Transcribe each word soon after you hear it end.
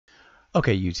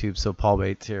Okay, YouTube, so Paul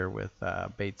Bates here with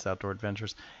Bates Outdoor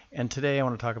Adventures, and today I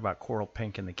want to talk about coral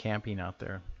pink and the camping out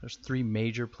there. There's three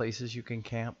major places you can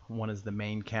camp. One is the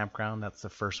main campground. That's the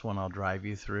first one I'll drive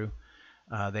you through.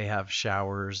 They have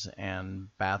showers and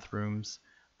bathrooms.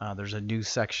 There's a new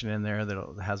section in there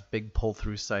that has big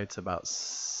pull-through sites, about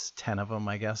 10 of them,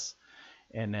 I guess.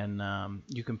 And then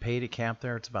you can pay to camp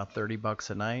there. It's about 30 bucks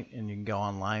a night, and you can go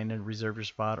online and reserve your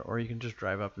spot, or you can just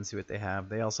drive up and see what they have.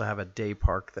 They also have a day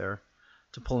park there.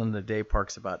 To pull in the day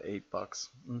park's about 8 bucks.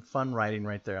 And fun riding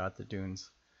right there at the dunes.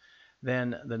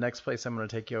 Then the next place I'm going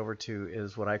to take you over to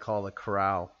is what I call the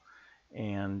Corral,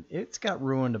 and it's got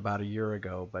ruined about a year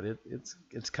ago, but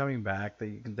it's coming back.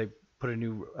 They put a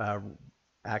new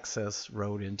access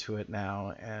road into it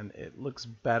now, and it looks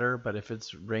better. But if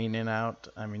it's raining out,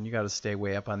 I mean, you got to stay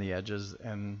way up on the edges,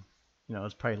 and you know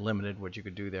it's probably limited what you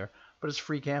could do there. But it's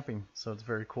free camping, so it's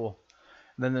very cool.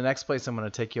 And then the next place I'm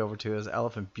going to take you over to is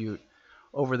Elephant Butte.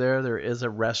 Over there is a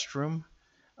restroom,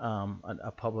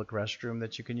 a public restroom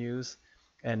that you can use,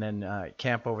 and then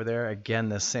camp over there. Again,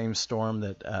 the same storm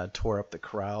that tore up the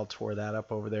Corral, tore that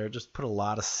up over there. Just put a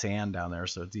lot of sand down there,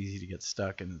 so it's easy to get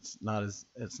stuck, and it's not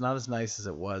as nice as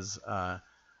it was a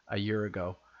year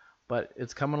ago. But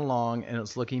it's coming along, and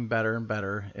it's looking better and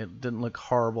better. It didn't look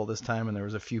horrible this time, and there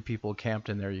was a few people camped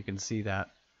in there. You can see that.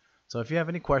 So if you have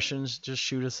any questions, just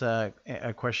shoot us a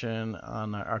question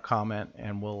on our comment,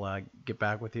 and we'll get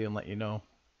back with you and let you know.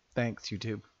 Thanks,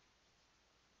 YouTube.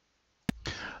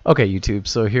 Okay, YouTube,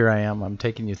 so here I am. I'm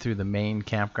taking you through the main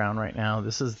campground right now.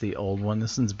 This is the old one.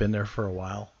 This one's been there for a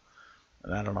while.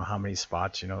 And I don't know how many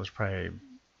spots. You know, there's probably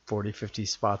 40, 50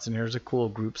 spots in here. There's a cool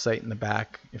group site in the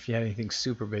back. If you had anything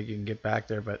super big, you can get back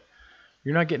there. But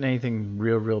you're not getting anything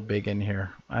real big in here.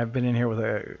 I've been in here with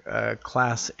a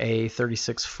Class A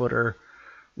 36-footer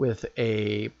with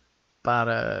about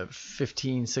a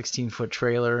 15, 16-foot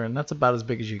trailer, and that's about as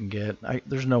big as you can get.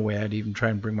 There's no way I'd even try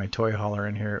and bring my toy hauler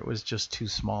in here. It was just too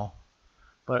small.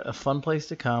 But a fun place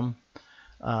to come.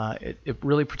 It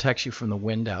really protects you from the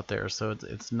wind out there, so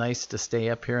it's nice to stay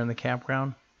up here in the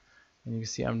campground. And you can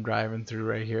see I'm driving through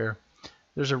right here.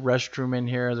 There's a restroom in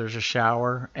here, there's a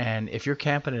shower, and if you're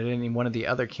camping at any one of the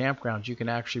other campgrounds, you can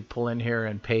actually pull in here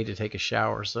and pay to take a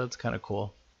shower, so it's kind of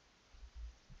cool.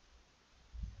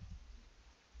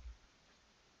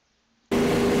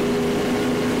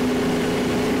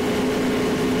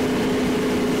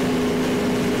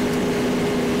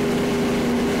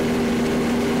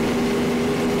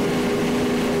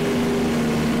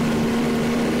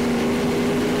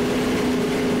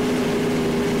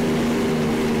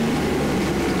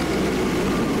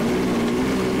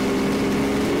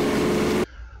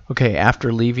 Okay,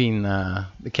 after leaving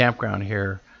the campground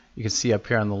here, you can see up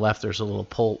here on the left there's a little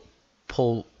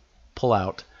pull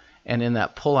out, and in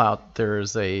that pull out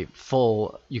there's a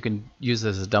you can use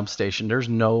this as a dump station. There's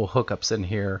no hookups in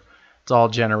here. It's all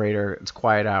generator. It's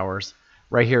quiet hours.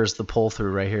 Right here is the pull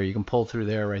through. Right here, you can pull through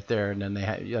there, right there, and then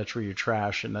that's where your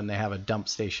trash, and then they have a dump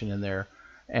station in there,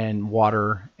 and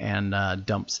water and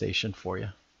dump station for you.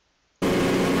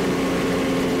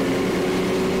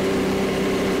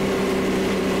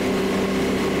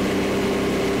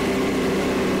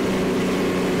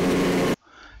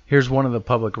 Here's one of the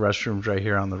public restrooms right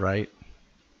here on the right.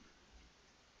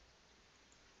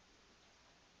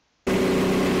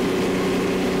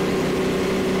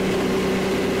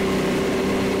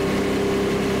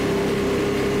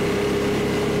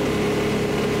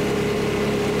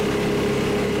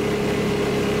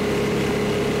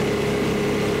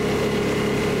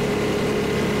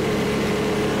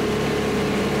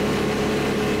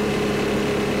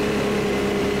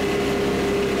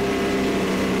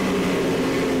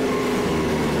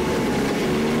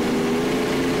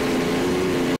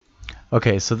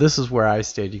 Okay, so this is where I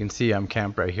stayed. You can see I'm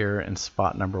camped right here in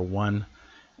spot number 1,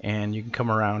 and you can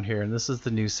come around here, and this is the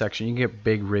new section. You can get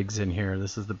big rigs in here.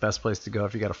 This is the best place to go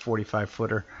if you got a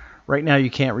 45-footer. Right now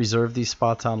you can't reserve these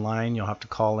spots online. You'll have to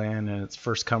call in, and it's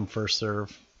first come, first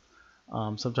serve.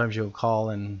 Sometimes you'll call,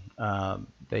 and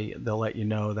they'll let you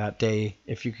know that day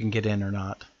if you can get in or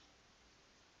not.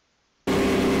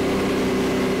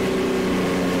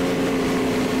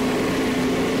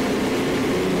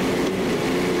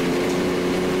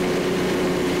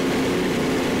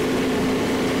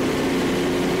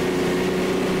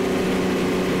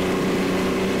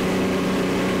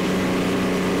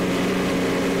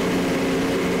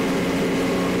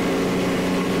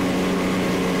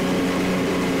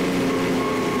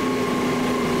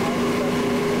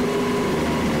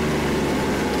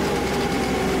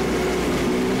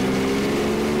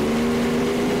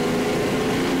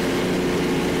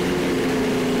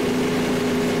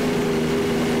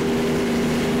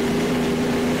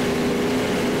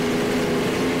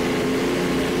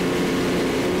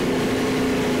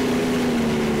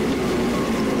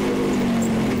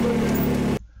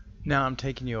 Now I'm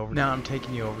taking you over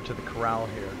to the corral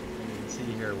here. And you can see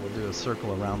here, we'll do a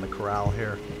circle around the corral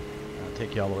here. I'll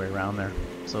take you all the way around there.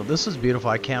 So this is beautiful.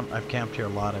 I've camped here a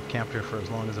lot. I've camped here for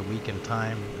as long as a week at a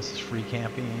time. This is free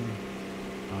camping.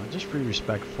 Just be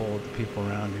respectful of the people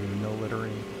around you, no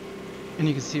littering. And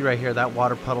you can see right here, that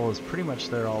water puddle is pretty much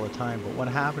there all the time. But what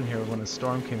happened here when the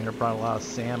storm came in, it brought a lot of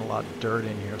sand, a lot of dirt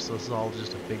in here. So this is all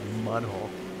just a big mud hole,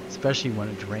 especially when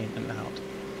it's raining out.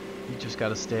 You just got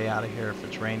to stay out of here if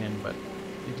it's raining. But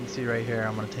you can see right here,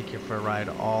 I'm going to take you for a ride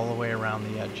all the way around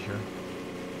the edge here.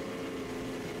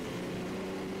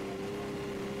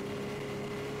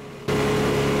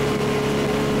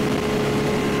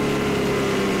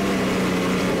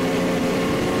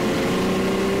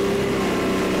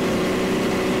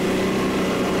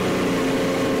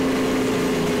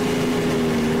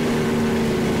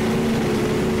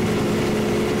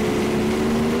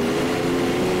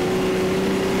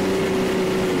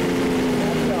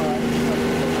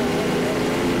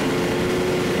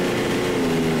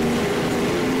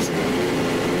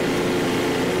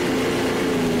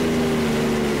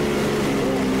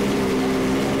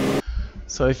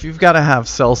 So if you've got to have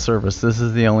cell service, this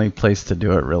is the only place to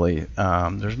do it, really.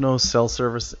 There's no cell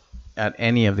service at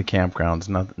any of the campgrounds,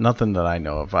 nothing that I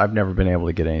know of. I've never been able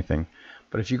to get anything.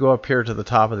 But if you go up here to the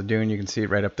top of the dune, you can see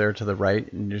it right up there to the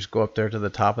right, and you just go up there to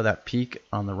the top of that peak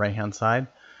on the right-hand side.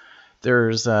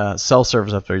 There's cell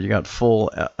service up there. You got full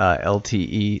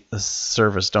LTE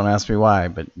service. Don't ask me why,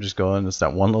 but just go in. It's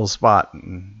that one little spot,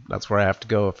 and that's where I have to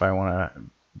go if I want to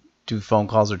do phone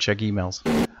calls or check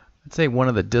emails. I'd say one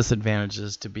of the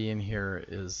disadvantages to being here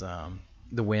is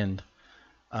the wind.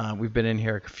 We've been in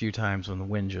here a few times when the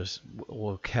wind just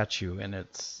will catch you, and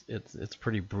it's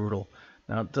pretty brutal.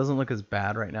 Now it doesn't look as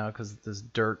bad right now because this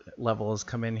dirt level has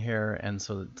come in here, and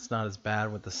so it's not as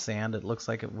bad with the sand. It looks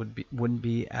like it wouldn't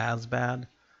be as bad,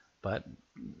 but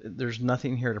there's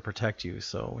nothing here to protect you.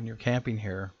 So when you're camping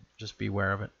here, just be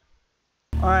aware of it.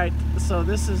 All right, so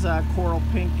this is Coral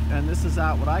Pink, and this is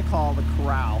what I call the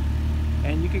corral.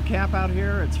 And you can camp out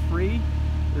here. It's free.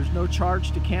 There's no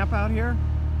charge to camp out here,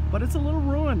 but it's a little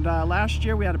ruined. Last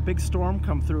year we had a big storm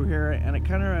come through here, and it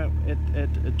kind of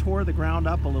it tore the ground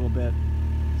up a little bit.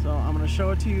 So I'm going to show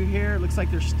it to you here. It looks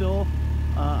like there's still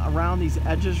around these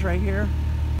edges right here.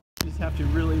 You just have to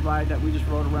really ride that. We just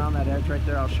rode around that edge right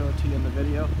there. I'll show it to you in the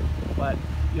video, but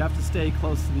you have to stay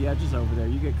close to the edges over there.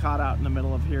 You get caught out in the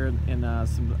middle of here in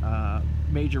some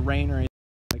major rain or anything,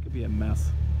 it could be a mess.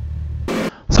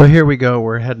 So here we go.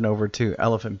 We're heading over to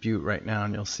Elephant Butte right now,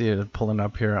 and you'll see it pulling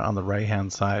up here on the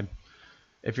right-hand side.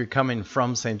 If you're coming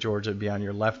from St. George, it'd be on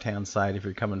your left-hand side. If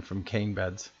you're coming from Cane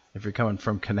Beds, if you're coming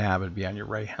from CanAm, it'd be on your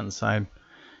right-hand side.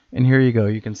 And here you go.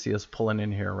 You can see us pulling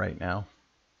in here right now.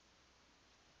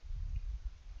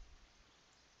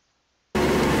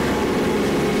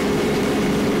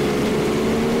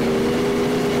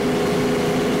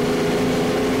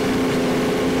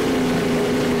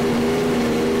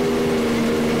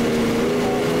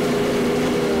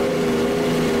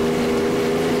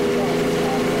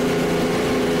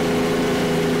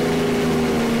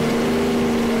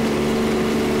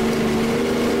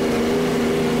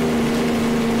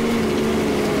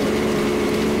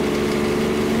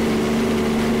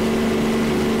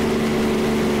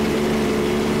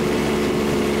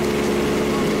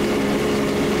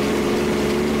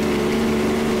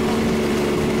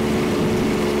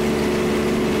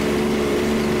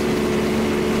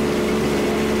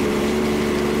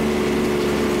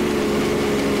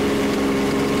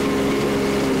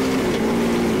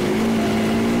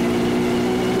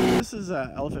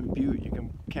 Elephant Butte. You can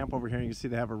camp over here, and you can see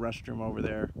they have a restroom over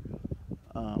there.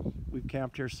 We've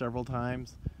camped here several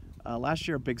times. Last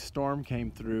year a big storm came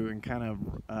through and kind of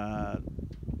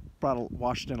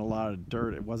washed in a lot of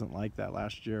dirt. It wasn't like that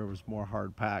last year. It was more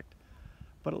hard packed,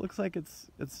 but it looks like it's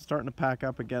starting to pack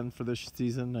up again for this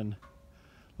season, and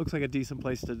looks like a decent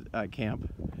place to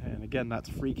camp. And again, that's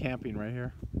free camping right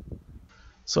here.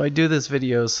 So I do this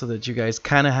video so that you guys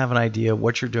kind of have an idea of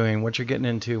what you're doing, what you're getting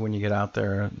into when you get out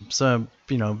there. So,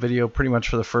 video pretty much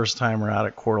for the first time we're out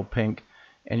at Coral Pink,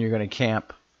 and you're going to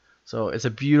camp. So it's a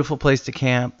beautiful place to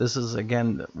camp. This is,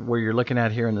 again, where you're looking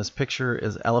at here in this picture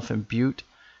is Elephant Butte.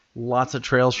 Lots of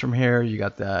trails from here. You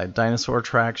got the dinosaur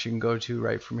tracks you can go to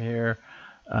right from here.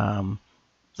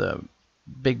 The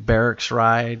big barracks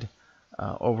ride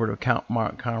over to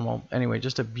Mount Carmel. Anyway,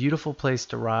 just a beautiful place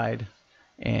to ride.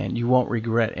 And you won't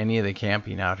regret any of the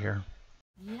camping out here.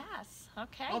 Yes.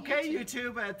 Okay. Okay,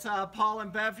 YouTube. It's Paul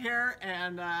and Bev here,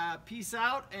 and peace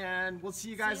out, and we'll see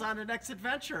you guys on the next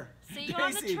adventure. See you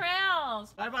on the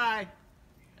trails. Bye-bye.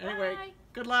 Anyway, Bye.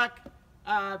 good luck.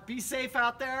 Be safe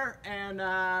out there,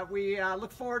 and we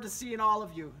look forward to seeing all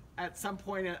of you at some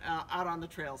point out on the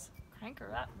trails. Crank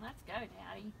her up. Let's go,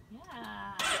 Daddy.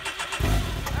 Yeah.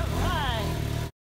 All right.